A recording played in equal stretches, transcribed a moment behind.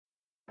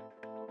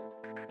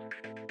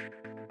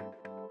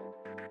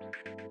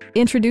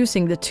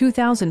Introducing the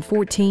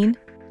 2014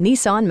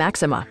 Nissan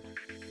Maxima.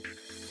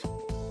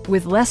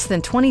 With less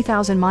than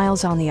 20,000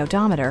 miles on the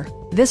odometer,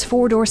 this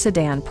four-door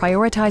sedan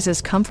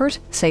prioritizes comfort,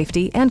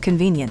 safety, and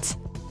convenience.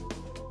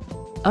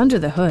 Under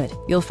the hood,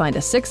 you'll find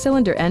a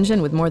six-cylinder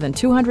engine with more than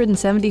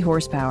 270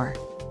 horsepower,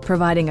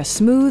 providing a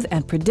smooth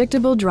and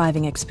predictable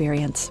driving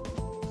experience.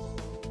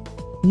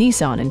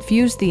 Nissan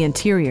infused the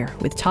interior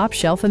with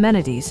top-shelf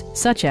amenities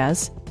such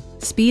as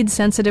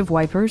speed-sensitive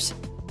wipers,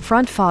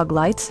 front fog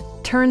lights,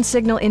 turn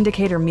signal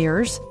indicator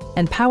mirrors,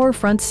 and power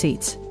front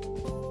seats.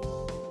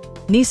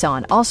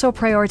 Nissan also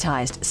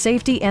prioritized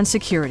safety and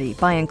security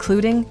by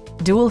including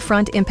dual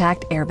front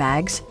impact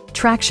airbags,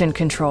 traction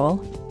control,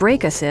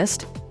 brake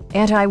assist,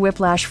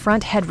 anti-whiplash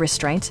front head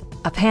restraints,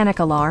 a panic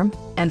alarm,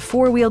 and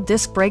four-wheel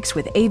disc brakes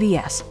with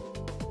ABS.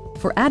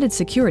 For added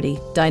security,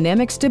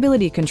 dynamic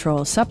stability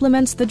control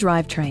supplements the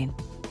drivetrain.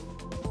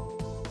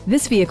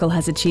 This vehicle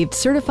has achieved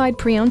certified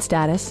pre-owned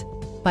status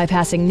by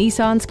passing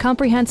Nissan's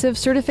comprehensive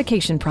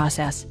certification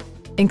process,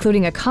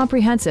 including a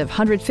comprehensive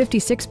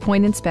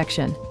 156-point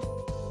inspection.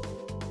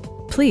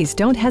 Please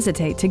don't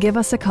hesitate to give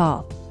us a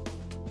call.